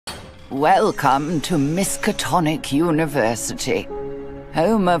Welcome to Miskatonic University,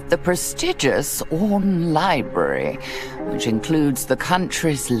 home of the prestigious Orne Library, which includes the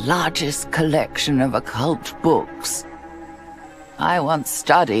country's largest collection of occult books. I once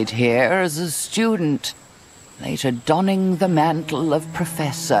studied here as a student, later donning the mantle of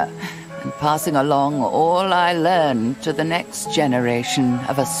professor and passing along all I learned to the next generation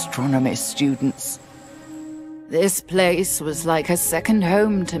of astronomy students. This place was like a second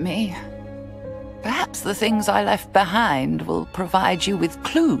home to me. Perhaps the things I left behind will provide you with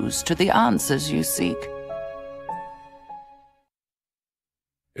clues to the answers you seek.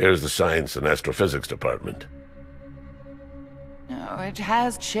 Here's the Science and Astrophysics Department. Oh, it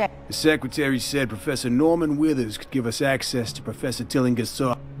has checked. The secretary said Professor Norman Withers could give us access to Professor Tillinghast's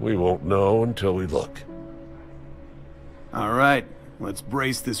office. We won't know until we look. All right, let's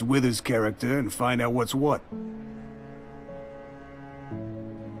brace this Withers character and find out what's what.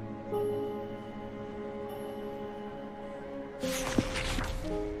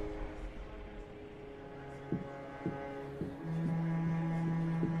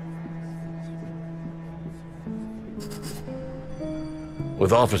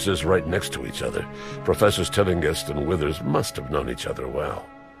 With offices right next to each other, Professors Tillinghast and Withers must have known each other well.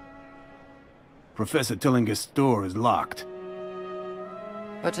 Professor Tillinghast's door is locked.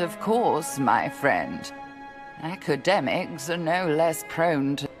 But of course, my friend, academics are no less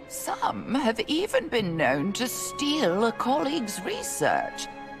prone to... Some have even been known to steal a colleague's research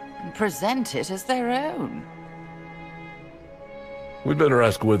and present it as their own. We'd better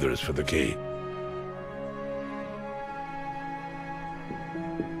ask Withers for the key.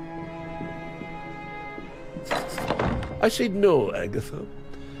 I say no, Agatha.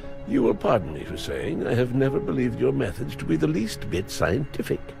 You will pardon me for saying I have never believed your methods to be the least bit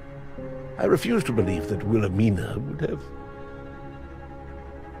scientific. I refuse to believe that Wilhelmina would have...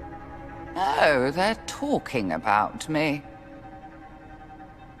 Oh, they're talking about me.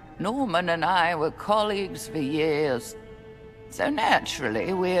 Norman and I were colleagues for years, so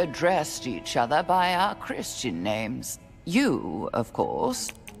naturally we addressed each other by our Christian names. You, of course,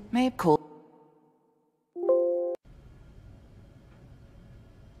 may call...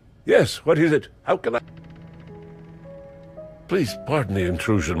 Yes, what is it? How can I... Please pardon the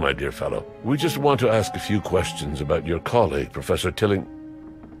intrusion, my dear fellow. We just want to ask a few questions about your colleague, Professor Tilling...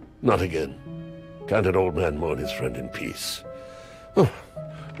 Not again. Can't an old man mourn his friend in peace? Oh,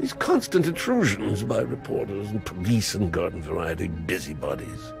 these constant intrusions by reporters and police and garden variety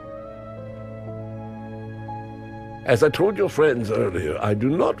busybodies. As I told your friends earlier, I do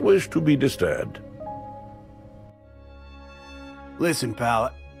not wish to be disturbed. Listen,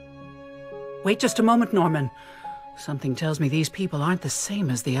 pal. Wait just a moment, Norman. Something tells me these people aren't the same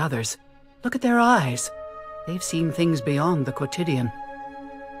as the others. Look at their eyes. They've seen things beyond the quotidian.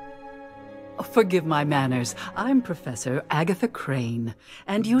 Oh, forgive my manners. I'm Professor Agatha Crane,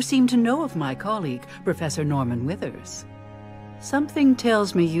 and you seem to know of my colleague, Professor Norman Withers. Something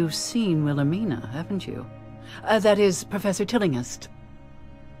tells me you've seen Wilhelmina, haven't you? That is, Professor Tillinghast.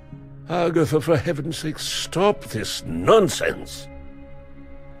 Agatha, for heaven's sake, stop this nonsense!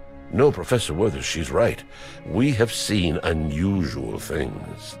 No, Professor Withers, she's right. We have seen unusual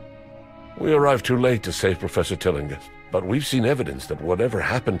things. We arrived too late to save Professor Tillinghast, but we've seen evidence that whatever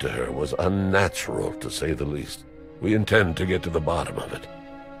happened to her was unnatural, to say the least. We intend to get to the bottom of it.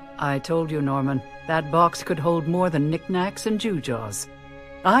 I told you, Norman, that box could hold more than knickknacks and gewgaws.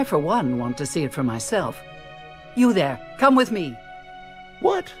 I, for one, want to see it for myself. You there, come with me.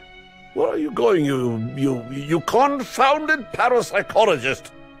 What? Where are you going, you confounded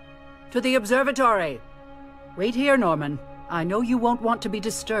parapsychologist? To the observatory. Wait here, Norman. I know you won't want to be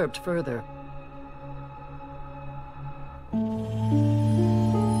disturbed further.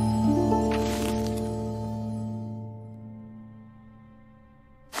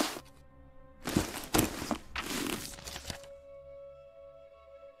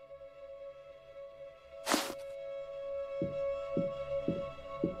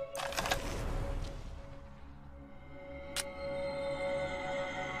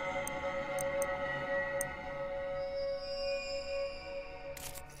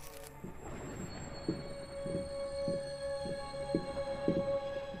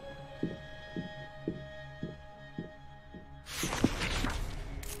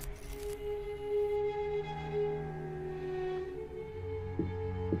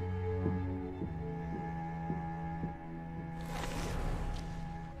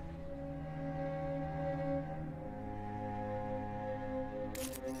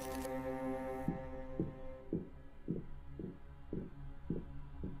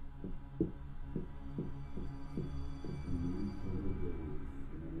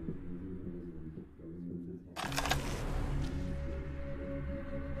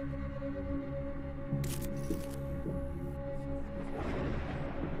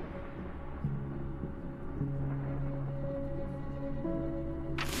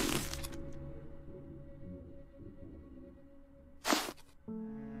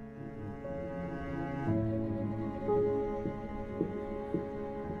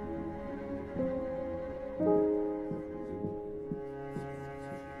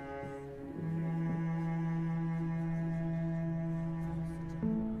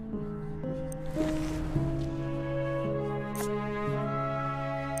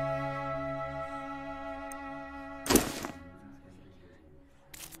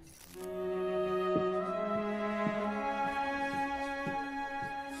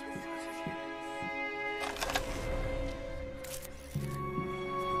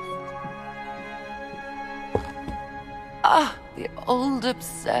 Ah, the old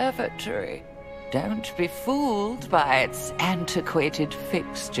observatory. Don't be fooled by its antiquated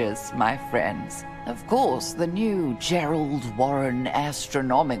fixtures, my friends. Of course, the new Gerald Warren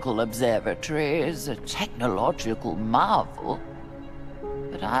Astronomical Observatory is a technological marvel,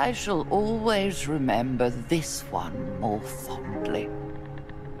 but I shall always remember this one more fondly.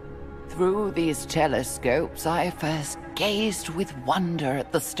 Through these telescopes, I first gazed with wonder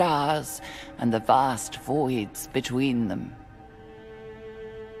at the stars and the vast voids between them.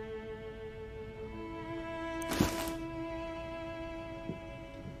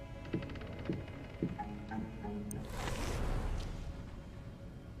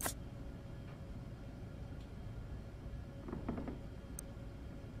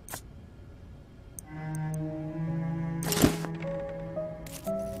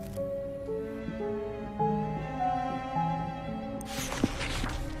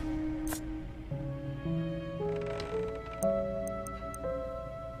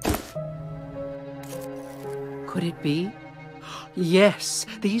 Could it be? Yes,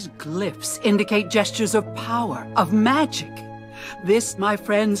 these glyphs indicate gestures of power, of magic. This, my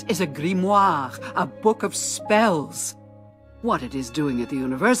friends, is a grimoire, a book of spells. What it is doing at the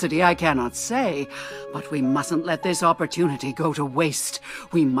university, I cannot say, but we mustn't let this opportunity go to waste.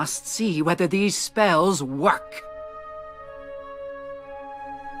 We must see whether these spells work.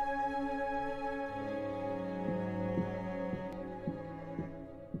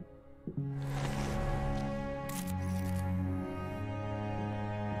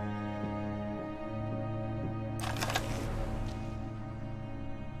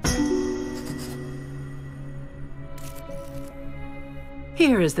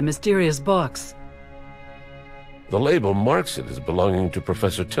 Here is the mysterious box. The label marks it as belonging to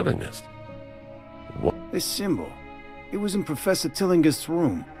Professor Tillinghast. What? This symbol. It was in Professor Tillinghast's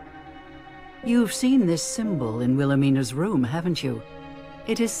room. You've seen this symbol in Wilhelmina's room, haven't you?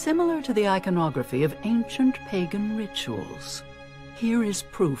 It is similar to the iconography of ancient pagan rituals. Here is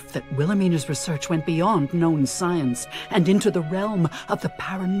proof that Wilhelmina's research went beyond known science and into the realm of the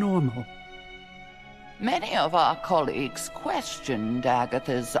paranormal. Many of our colleagues questioned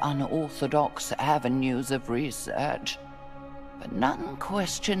Agatha's unorthodox avenues of research, but none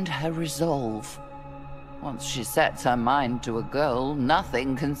questioned her resolve. Once she sets her mind to a goal,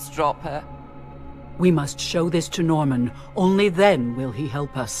 nothing can stop her. We must show this to Norman. Only then will he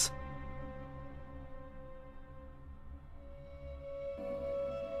help us.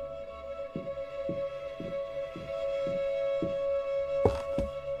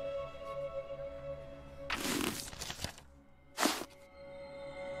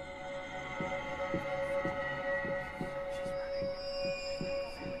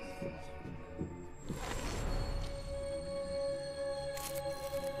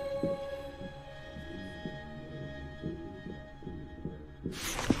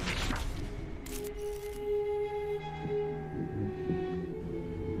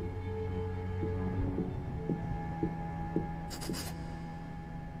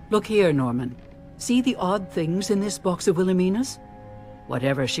 Look here, Norman. See the odd things in this box of Wilhelmina's?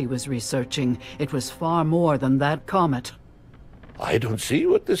 Whatever she was researching, it was far more than that comet. I don't see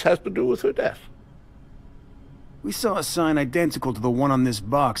what this has to do with her death. We saw a sign identical to the one on this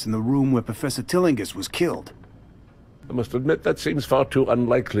box in the room where Professor Tillinghast was killed. I must admit that seems far too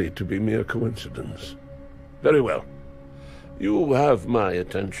unlikely to be mere coincidence. Very well. You have my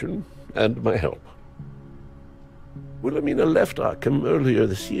attention and my help. Wilhelmina left Arkham earlier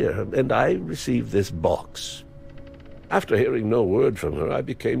this year, and I received this box. After hearing no word from her, I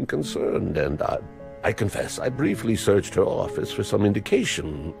became concerned, and I confess I briefly searched her office for some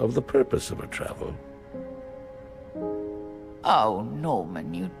indication of the purpose of her travel. Oh,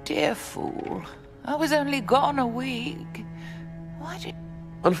 Norman, you dear fool. I was only gone a week. Why did...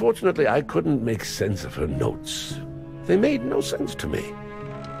 Unfortunately, I couldn't make sense of her notes. They made no sense to me.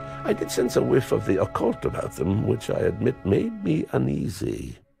 I did sense a whiff of the occult about them, which I admit made me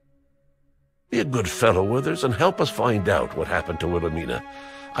uneasy. Be a good fellow, Withers, and help us find out what happened to Wilhelmina.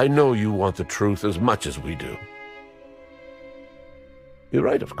 I know you want the truth as much as we do. You're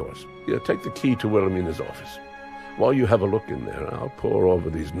right, of course. Here, take the key to Wilhelmina's office. While you have a look in there, I'll pore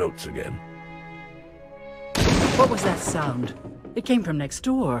over these notes again. What was that sound? It came from next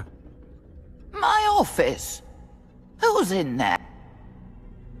door. My office? Who's in there?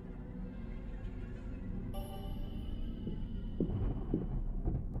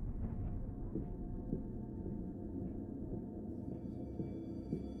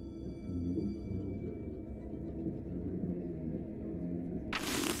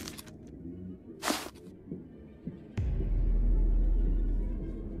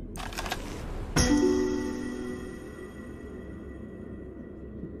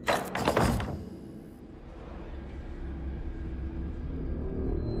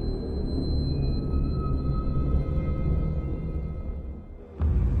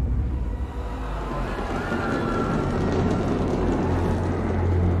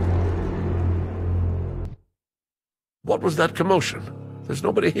 What was that commotion? There's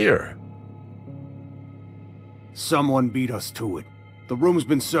nobody here. Someone beat us to it. The room's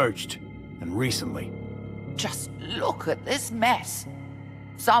been searched, and recently. Just look at this mess.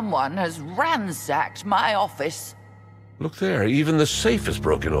 Someone has ransacked my office. Look there, even the safe is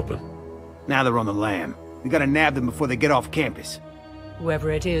broken open. Now they're on the lam. We gotta nab them before they get off campus.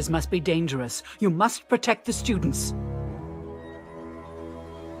 Whoever it is must be dangerous. You must protect the students.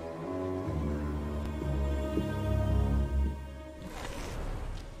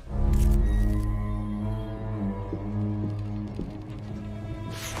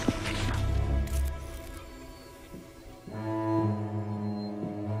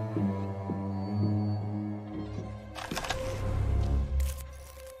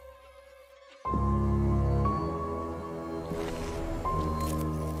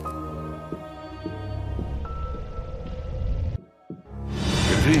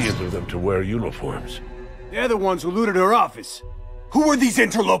 Convenient of them to wear uniforms. They're the ones who looted her office. Who are these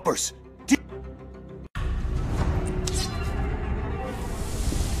interlopers?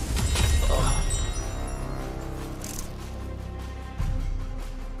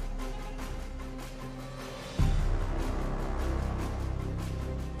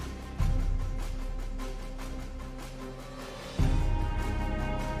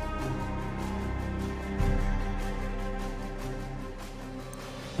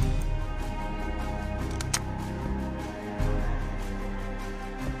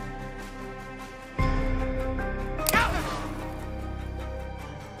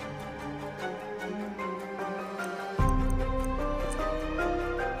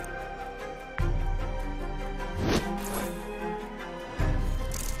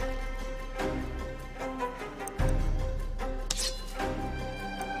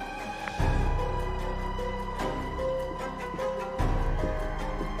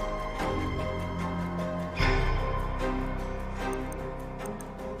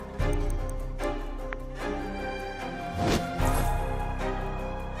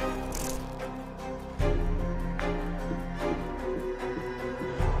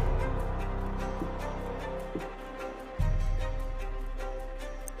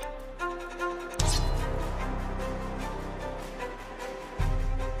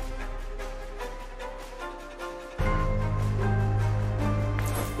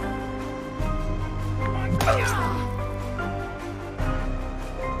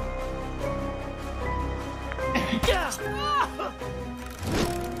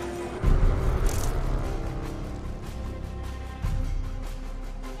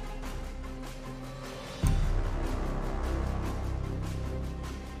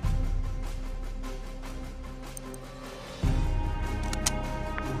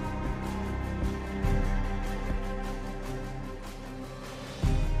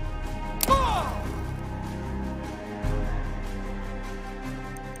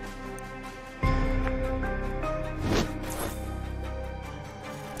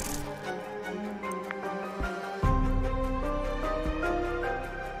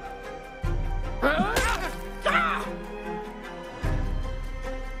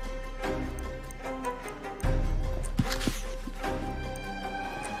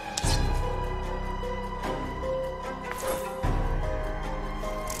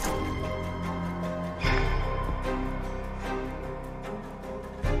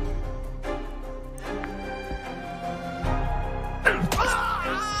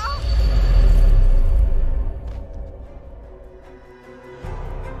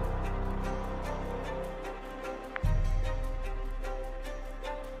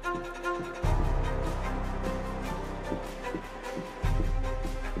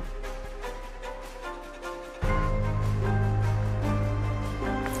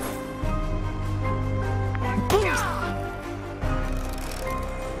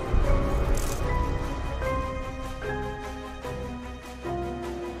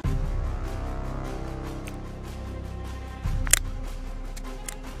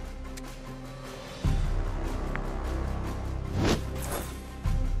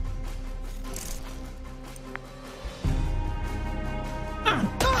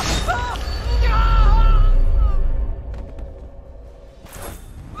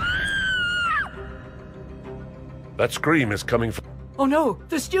 That scream is coming from... Oh no,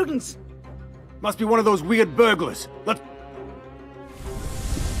 the students! Must be one of those weird burglars. Let's...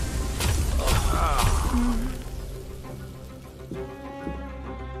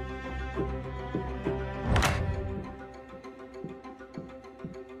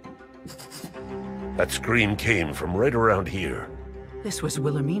 That scream came from right around here. This was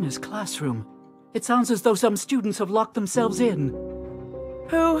Wilhelmina's classroom. It sounds as though some students have locked themselves in.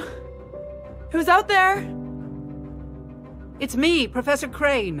 Who's out there? It's me, Professor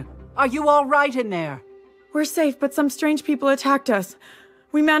Crane. Are you all right in there? We're safe, but some strange people attacked us.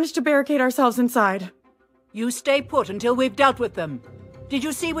 We managed to barricade ourselves inside. You stay put until we've dealt with them. Did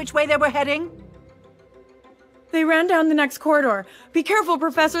you see which way they were heading? They ran down the next corridor. Be careful,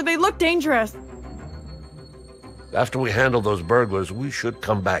 Professor, they look dangerous. After we handle those burglars, we should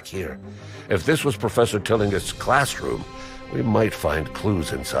come back here. If this was Professor Tillingast's classroom, we might find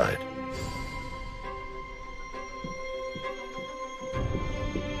clues inside.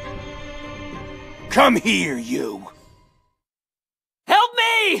 Come here, you! Help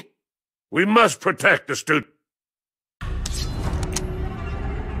me! We must protect the student.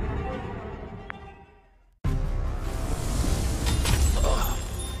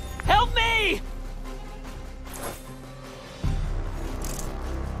 Help me!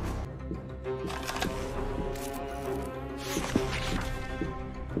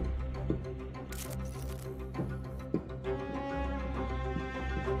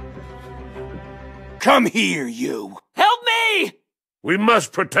 Come here, you! Help me! We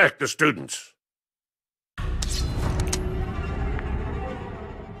must protect the students.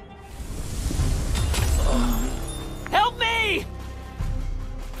 Help me!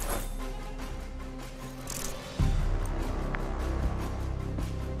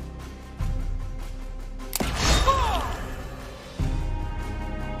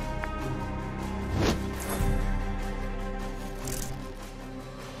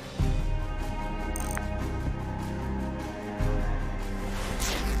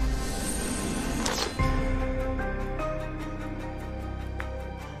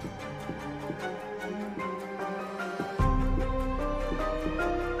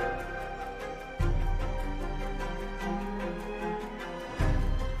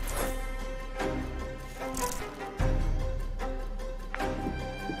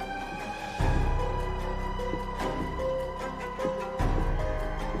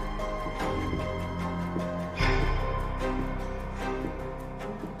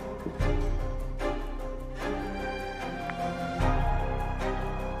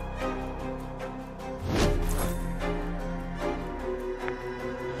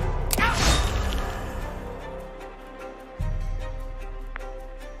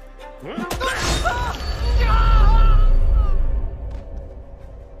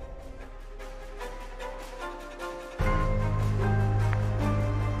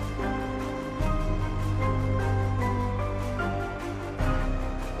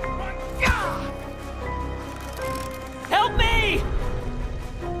 Help me!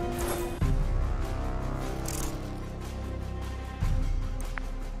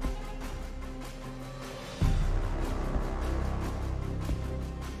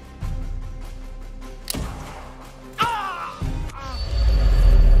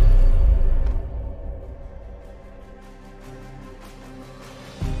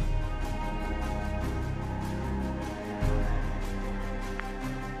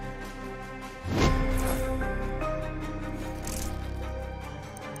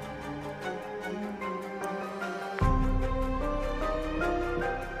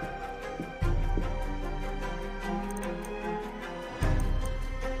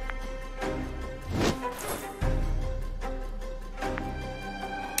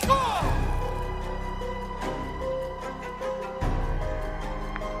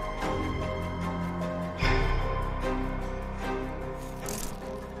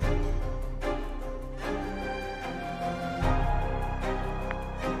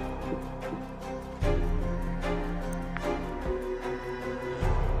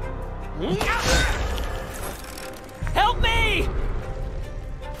 Help me!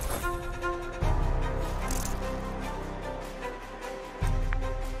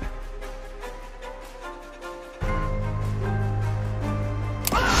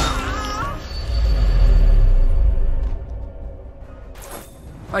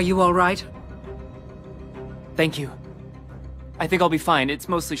 Are you all right? Thank you. I think I'll be fine. It's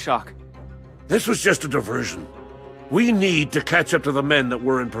mostly shock. This was just a diversion. We need to catch up to the men that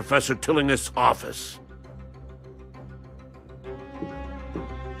were in Professor Tillingast's office.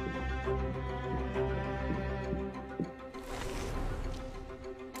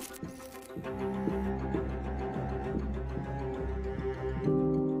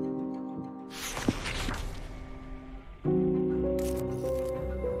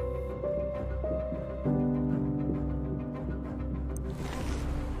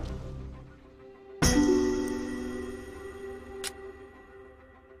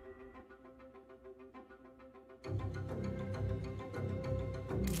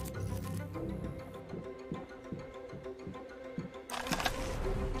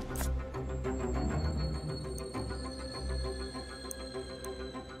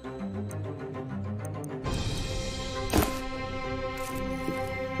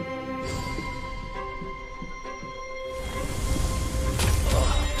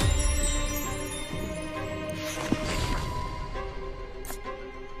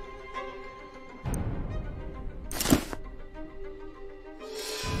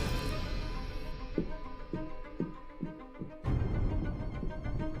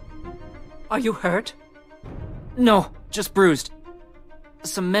 Are you hurt? No, just bruised.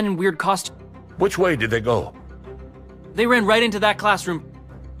 Some men in weird costumes. Which way did they go? They ran right into that classroom.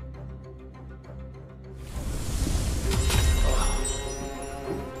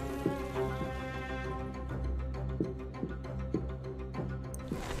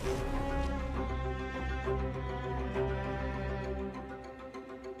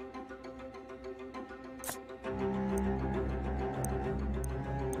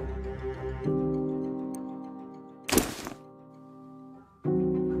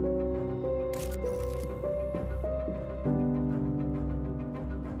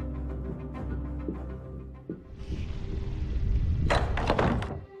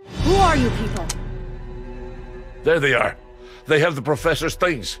 Who are you people? There they are. They have the professor's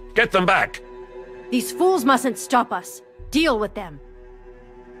things. Get them back. These fools mustn't stop us. Deal with them.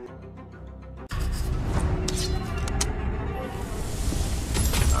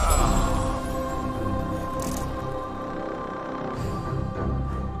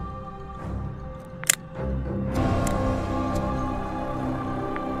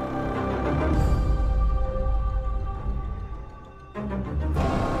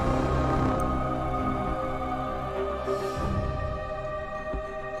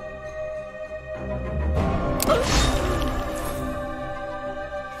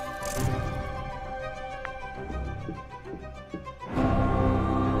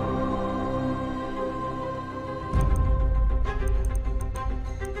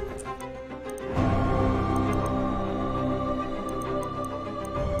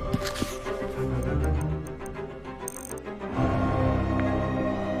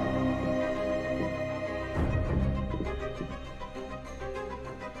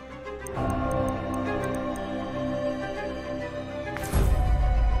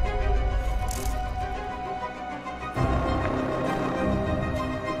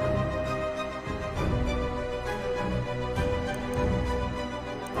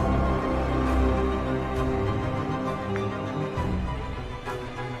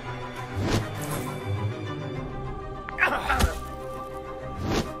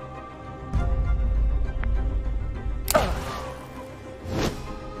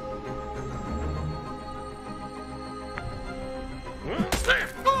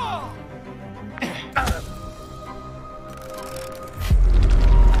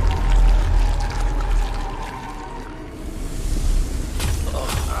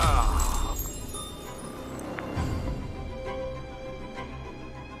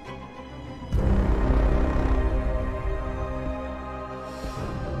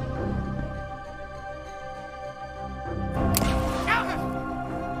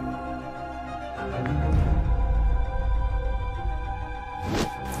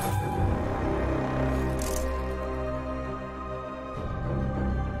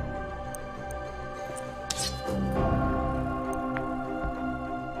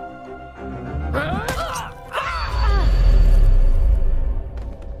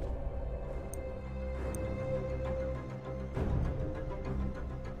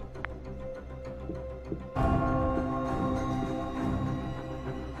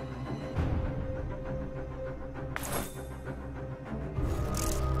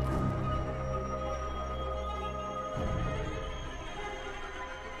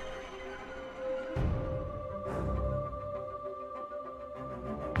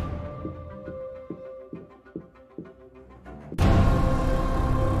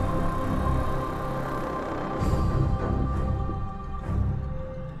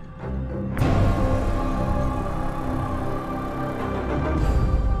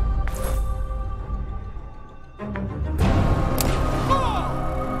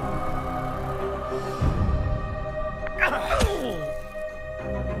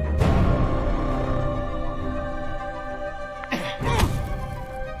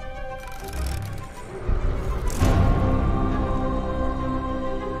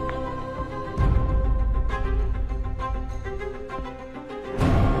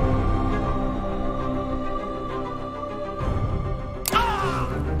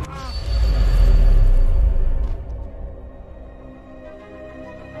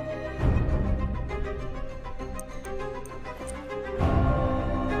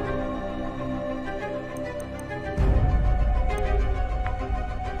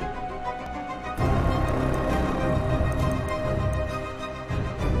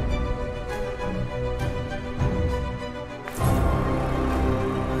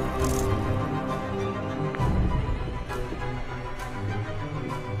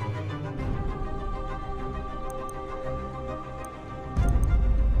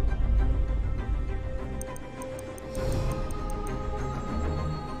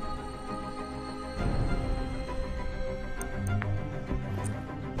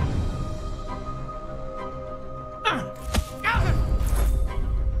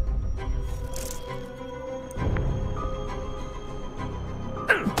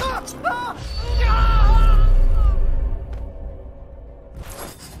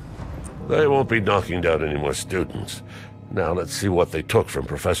 They won't be knocking down any more students. Now let's see what they took from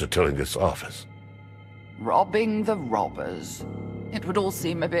Professor Tillingast's office. Robbing the robbers. It would all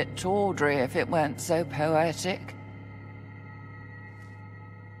seem a bit tawdry if it weren't so poetic.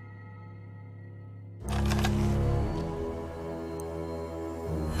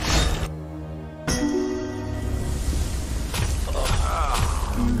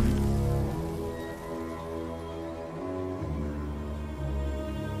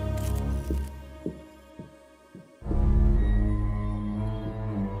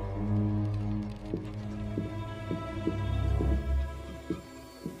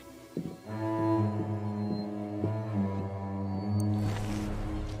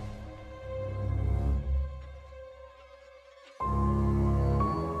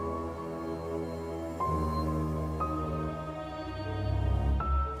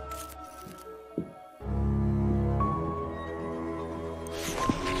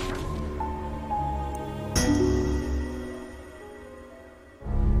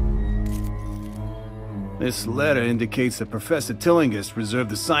 This letter indicates that Professor Tillinghast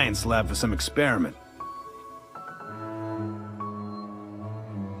reserved the science lab for some experiment.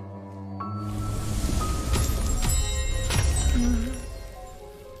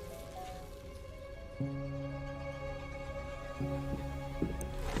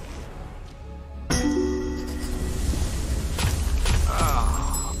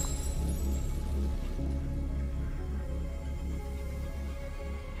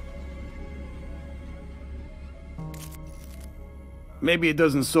 Maybe it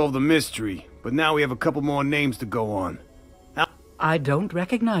doesn't solve the mystery, but now we have a couple more names to go on. I don't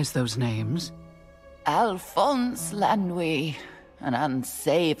recognize those names. Alphonse Lanouille. An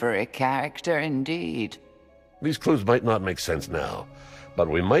unsavory character indeed. These clues might not make sense now, but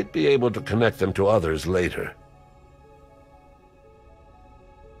we might be able to connect them to others later.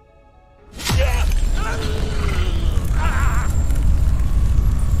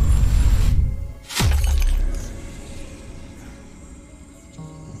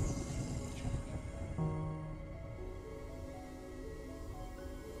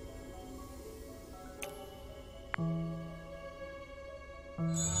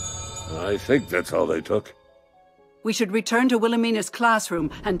 I think that's all they took. We should return to Wilhelmina's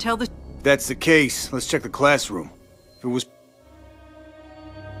classroom and tell the... That's the case. Let's check the classroom. If it was...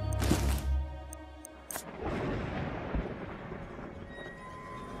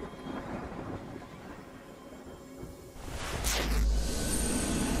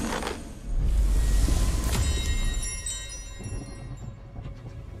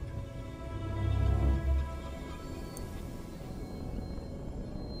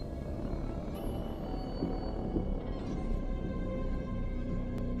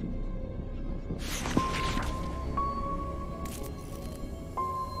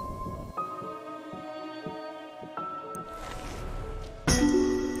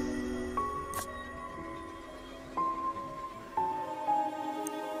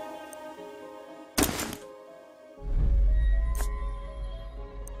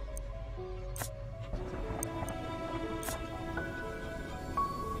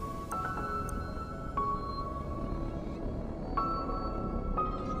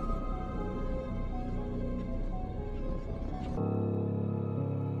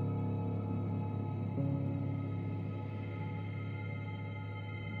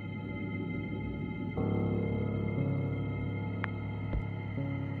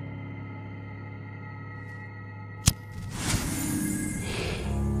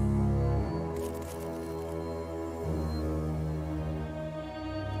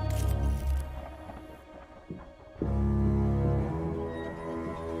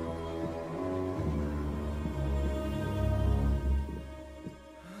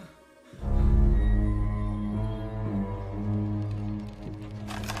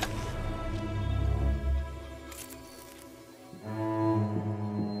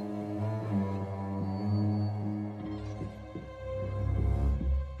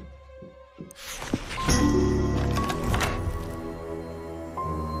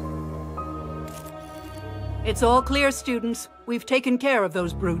 It's all clear, students. We've taken care of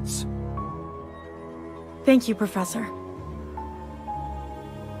those brutes. Thank you, Professor.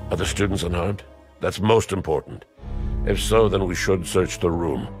 Are the students unharmed? That's most important. If so, then we should search the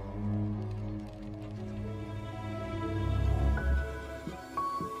room.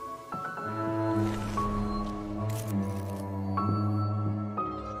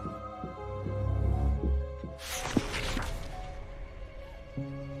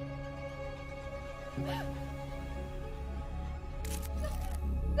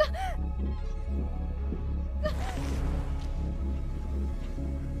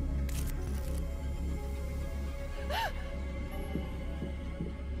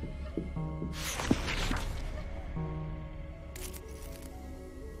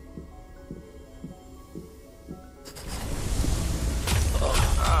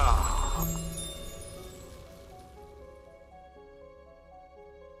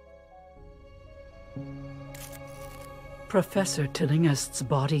 Professor Tillinghast's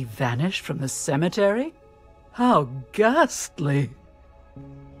body vanished from the cemetery? How ghastly!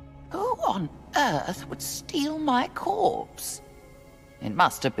 Who on earth would steal my corpse? It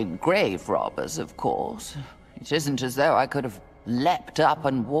must have been grave robbers, of course. It isn't as though I could have leapt up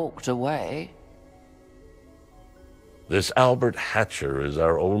and walked away. This Albert Hatcher is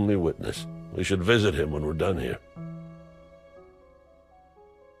our only witness. We should visit him when we're done here.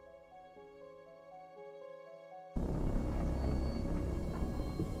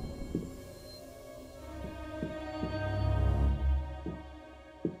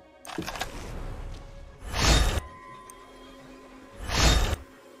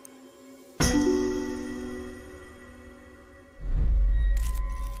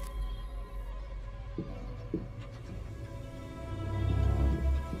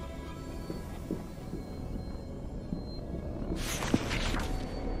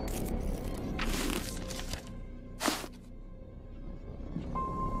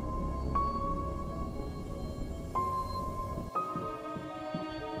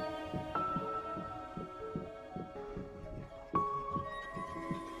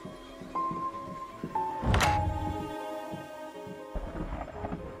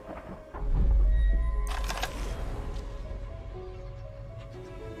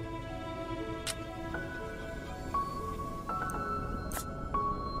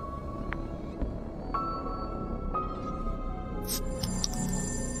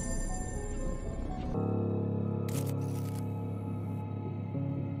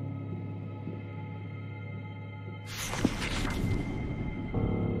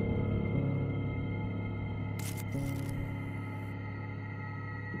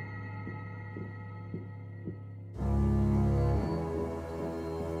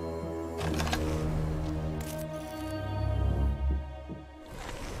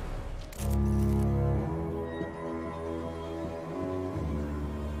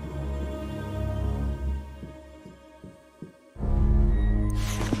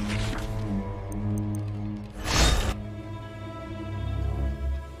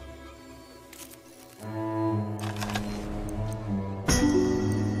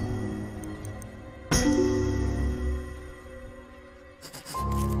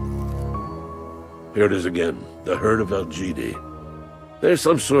 Here it is again, the Herd of Algidi. There's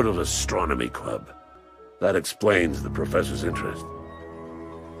some sort of astronomy club. That explains the professor's interest.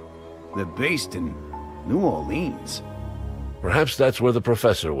 They're based in New Orleans. Perhaps that's where the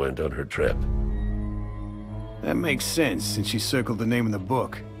professor went on her trip. That makes sense, since she circled the name in the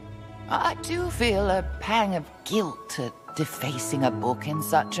book. I do feel a pang of guilt at defacing a book in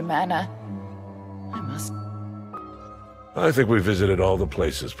such a manner. I think we visited all the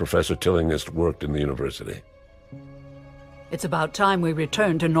places Professor Tillinghast worked in the university. It's about time we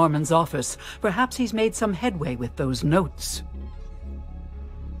return to Norman's office. Perhaps he's made some headway with those notes.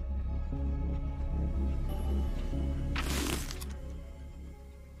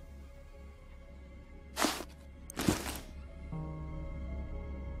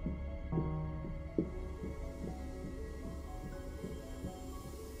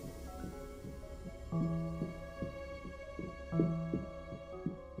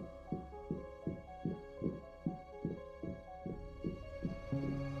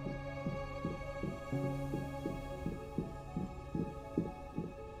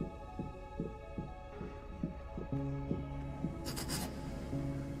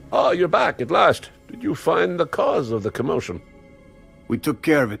 Ah, you're back at last. Did you find the cause of the commotion? We took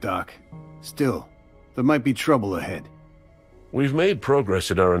care of it, Doc. Still, there might be trouble ahead. We've made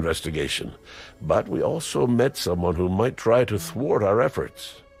progress in our investigation, but we also met someone who might try to thwart our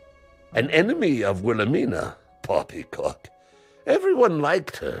efforts. An enemy of Wilhelmina, poppycock. Everyone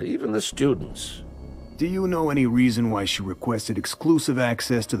liked her, even the students. Do you know any reason why she requested exclusive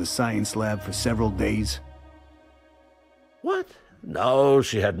access to the science lab for several days? What? No,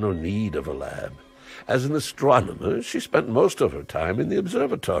 she had no need of a lab. As an astronomer, she spent most of her time in the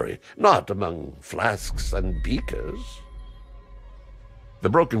observatory, not among flasks and beakers. The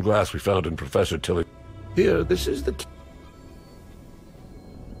broken glass we found in Professor Tilly... Here, this is the...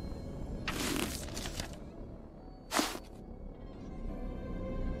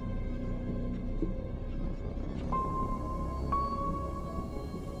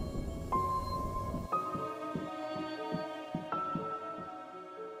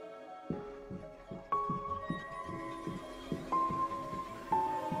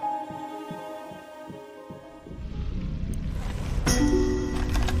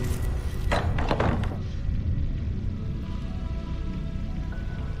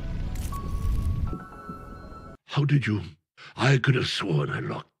 How did you? I could have sworn I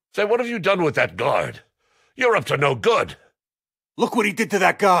locked. Say, what have you done with that guard? You're up to no good. Look what he did to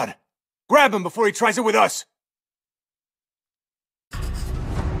that god. Grab him before he tries it with us.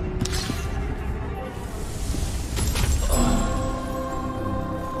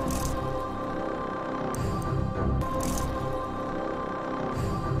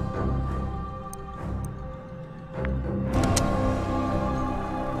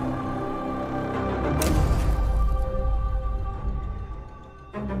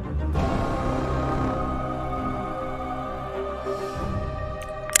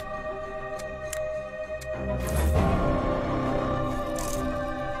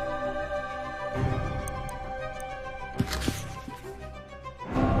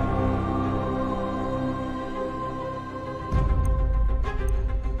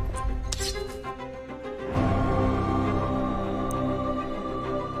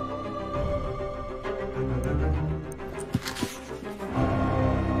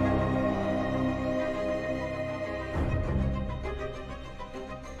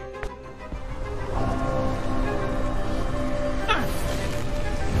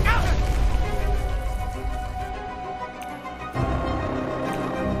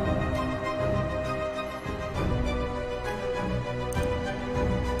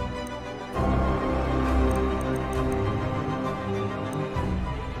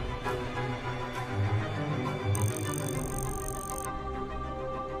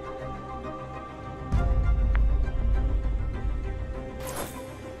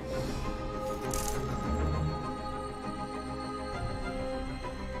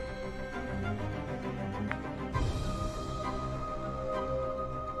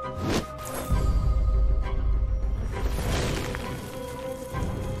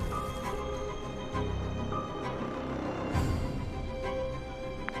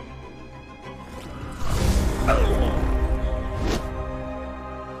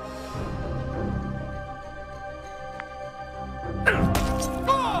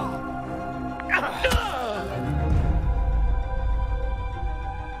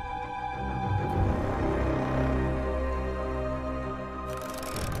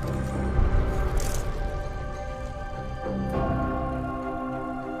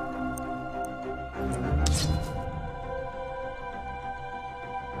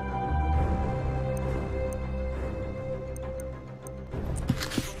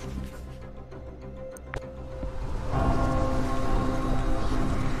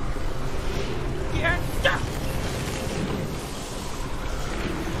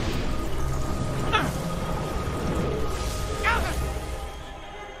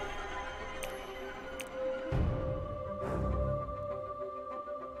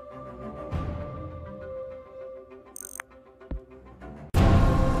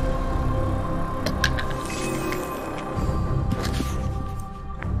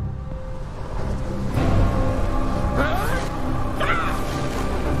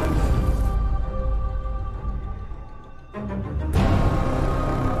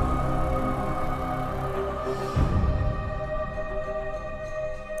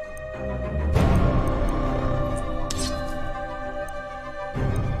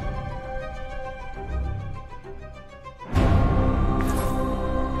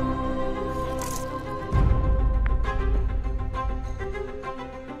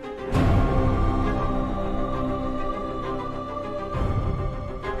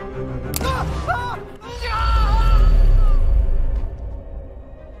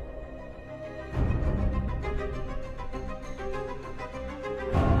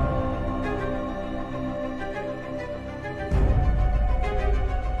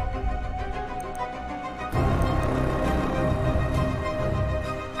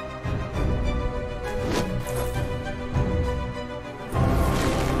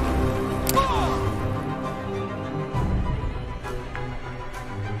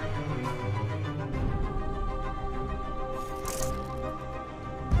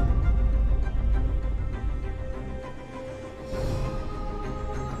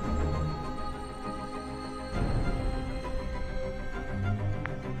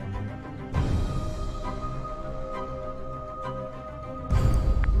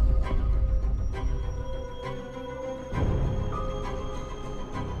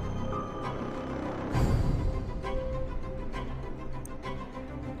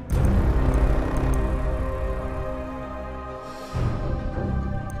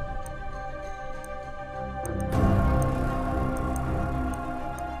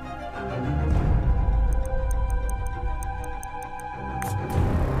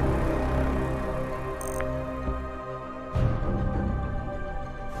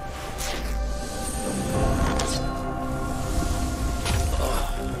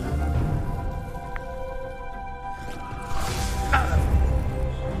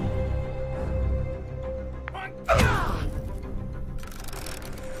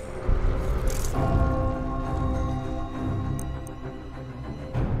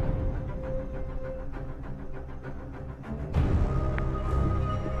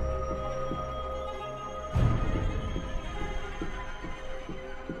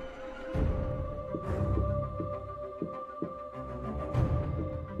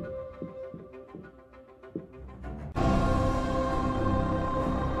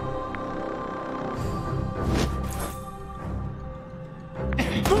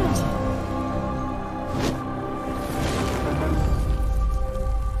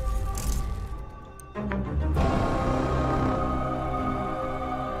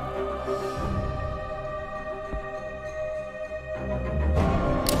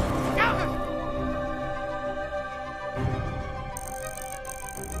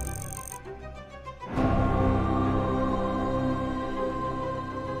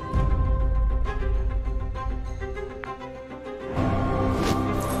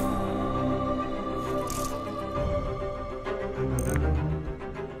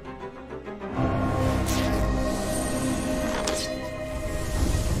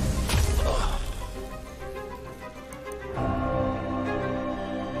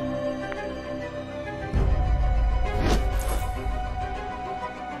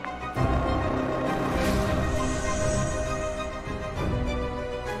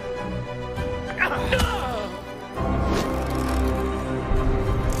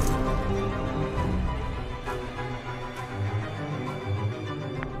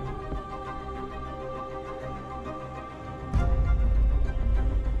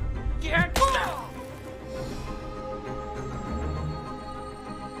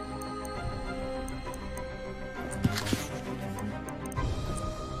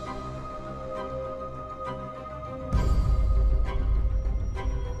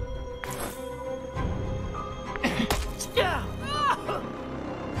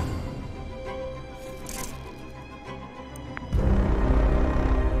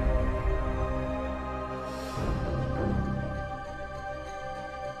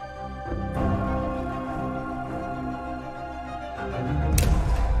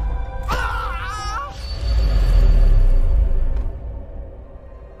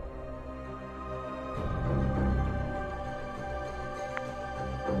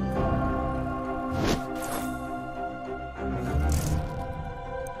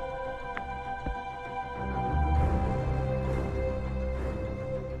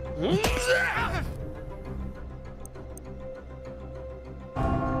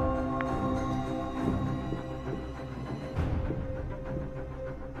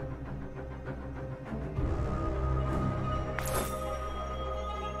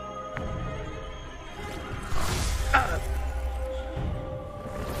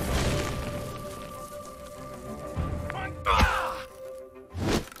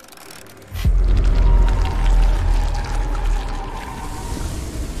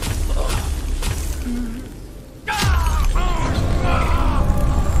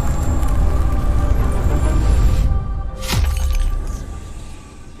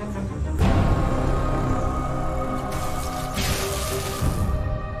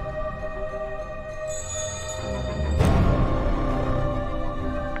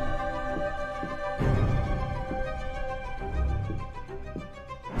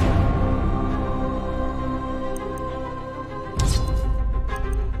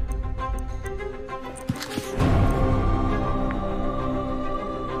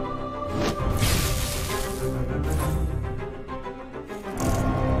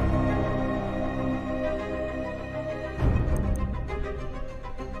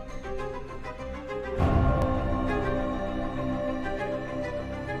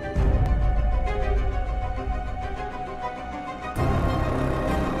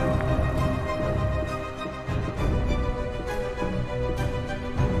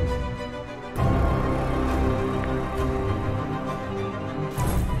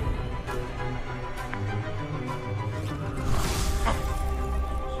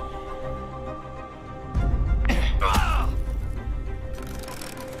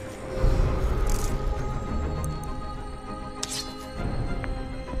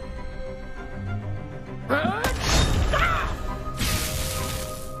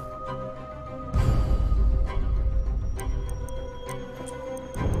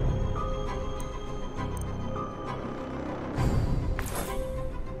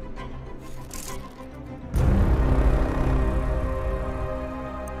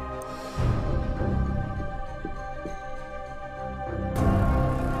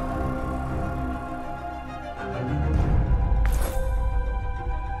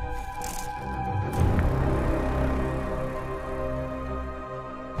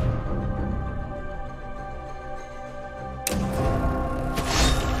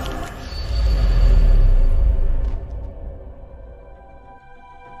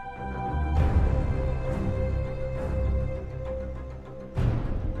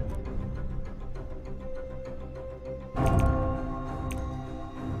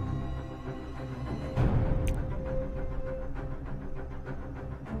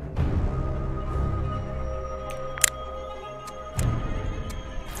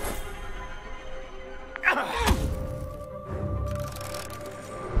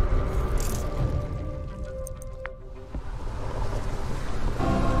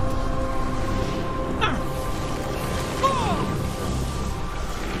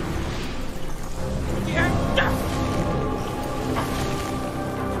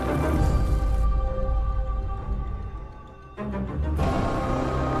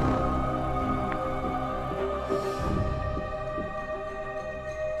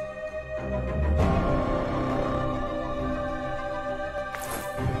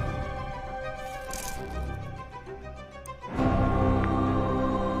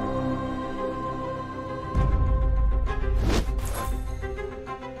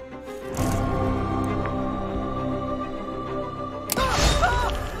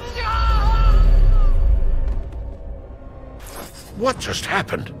 What just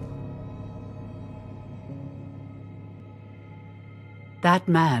happened? That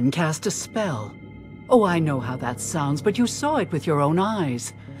man cast a spell. Oh, I know how that sounds, but you saw it with your own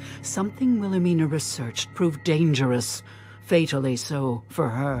eyes. Something Wilhelmina researched proved dangerous, fatally so for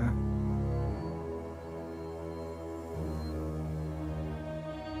her.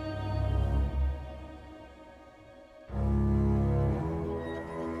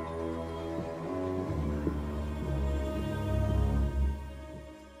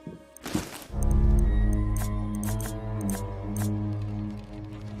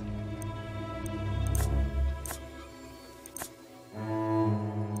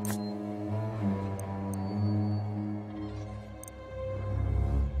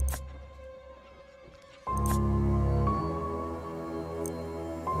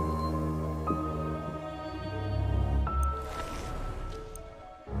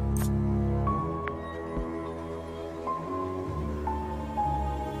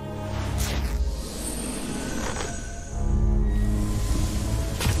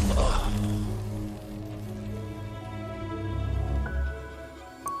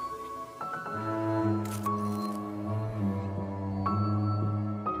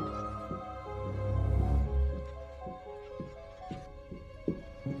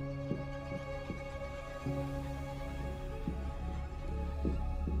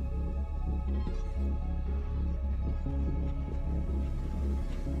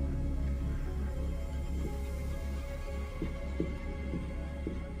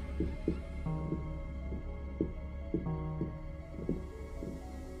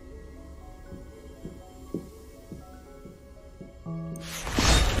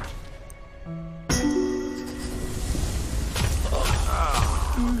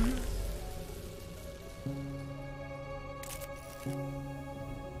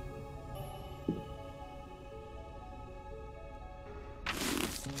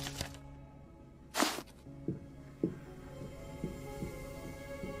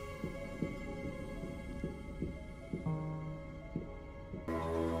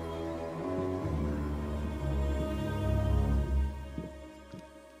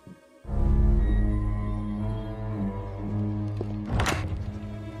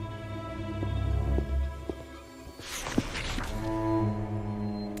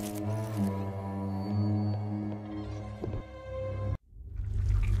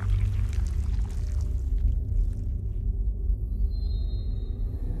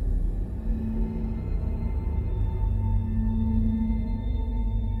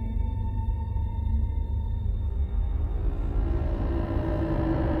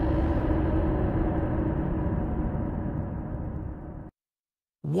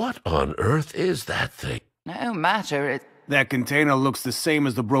 What on earth is that thing? No matter, That container looks the same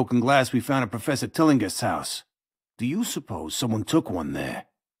as the broken glass we found at Professor Tillingast's house. Do you suppose someone took one there?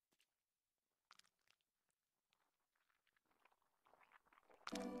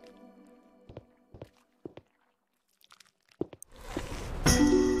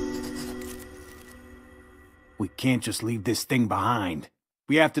 We can't just leave this thing behind.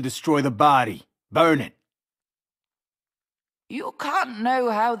 We have to destroy the body. Burn it. you can't know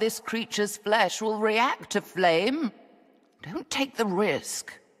how this creature's flesh will react to flame. Don't take the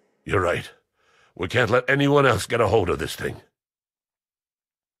risk. You're right. We can't let anyone else get a hold of this thing.